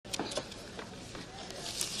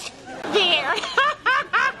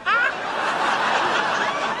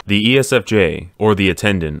The ESFJ, or the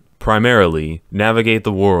Attendant, primarily navigate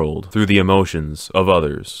the world through the emotions of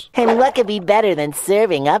others. And what could be better than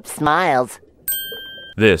serving up smiles?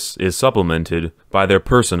 This is supplemented by their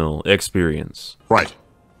personal experience. Right.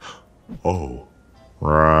 Oh,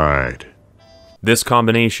 right. This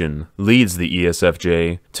combination leads the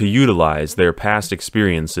ESFJ to utilize their past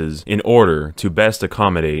experiences in order to best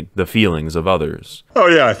accommodate the feelings of others. Oh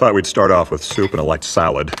yeah, I thought we'd start off with soup and a light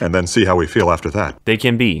salad, and then see how we feel after that. They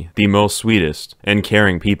can be the most sweetest and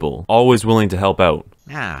caring people, always willing to help out.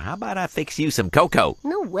 Now, how about I fix you some cocoa?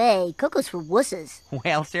 No way. Cocoa's for wusses.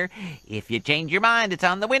 Well, sir, if you change your mind, it's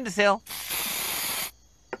on the windowsill.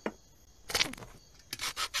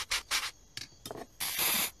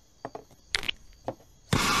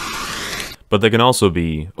 But they can also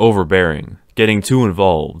be overbearing, getting too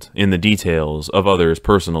involved in the details of others'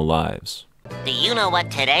 personal lives. Do you know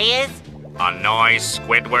what today is? A nice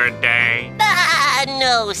Squidward day. Ah,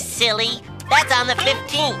 no, silly. That's on the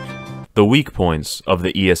 15th. The weak points of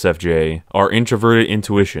the ESFJ are introverted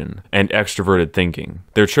intuition and extroverted thinking.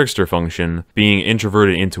 Their trickster function being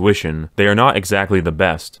introverted intuition, they are not exactly the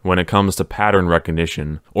best when it comes to pattern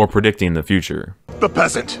recognition or predicting the future. The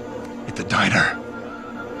peasant at the diner.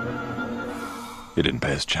 He didn't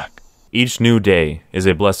pay his check. Each new day is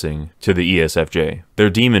a blessing to the ESFJ. Their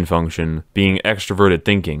demon function being extroverted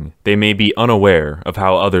thinking, they may be unaware of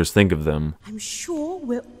how others think of them. I'm sure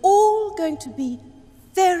we're all going to be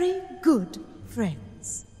very good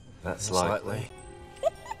friends. That's likely.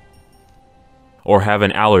 Or have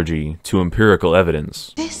an allergy to empirical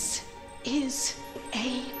evidence. This is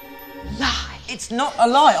a lie. It's not a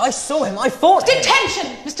lie. I saw him. I fought him. Detention,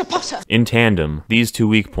 Mr. Potter! In tandem, these two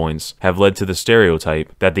weak points have led to the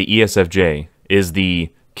stereotype that the ESFJ is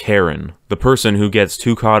the Karen, the person who gets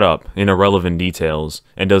too caught up in irrelevant details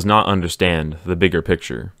and does not understand the bigger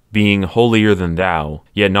picture, being holier than thou,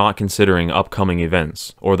 yet not considering upcoming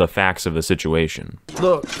events or the facts of the situation.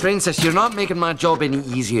 Look, Princess, you're not making my job any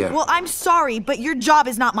easier. Well, I'm sorry, but your job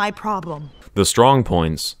is not my problem. The strong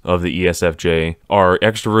points of the ESFJ are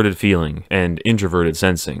extroverted feeling and introverted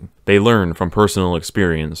sensing. They learn from personal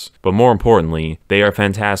experience, but more importantly, they are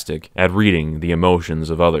fantastic at reading the emotions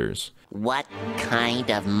of others. What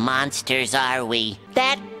kind of monsters are we?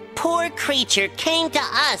 That poor creature came to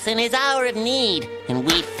us in his hour of need, and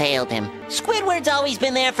we failed him. Squidward's always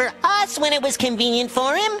been there for us when it was convenient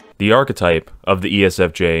for him. The archetype of the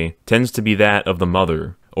ESFJ tends to be that of the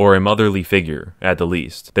mother, or a motherly figure, at the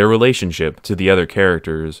least. Their relationship to the other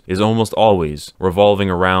characters is almost always revolving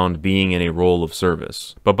around being in a role of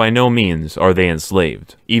service, but by no means are they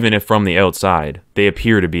enslaved, even if from the outside, they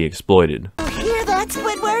appear to be exploited. Hear that,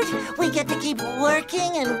 Squidward? We get to keep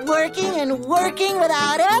working and working and working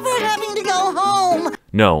without ever having to go home.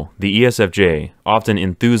 No, the ESFJ often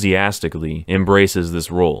enthusiastically embraces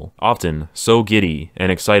this role, often so giddy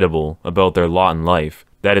and excitable about their lot in life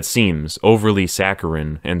that it seems overly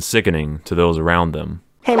saccharine and sickening to those around them.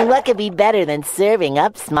 And what could be better than serving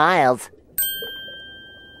up smiles?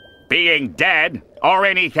 Being dead, or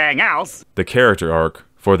anything else. The character arc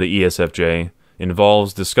for the ESFJ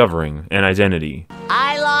involves discovering an identity.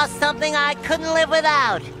 I lost something I couldn't live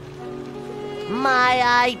without. My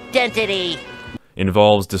identity.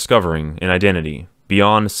 Involves discovering an identity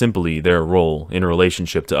beyond simply their role in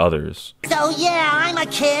relationship to others. So yeah, I'm a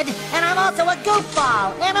kid, and I'm also a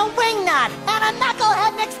goofball, and a wingnut, and a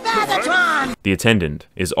knucklehead McSpagatron! The Attendant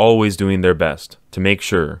is always doing their best to make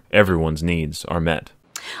sure everyone's needs are met.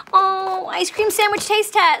 Oh, ice cream sandwich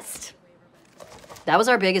taste test. That was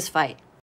our biggest fight.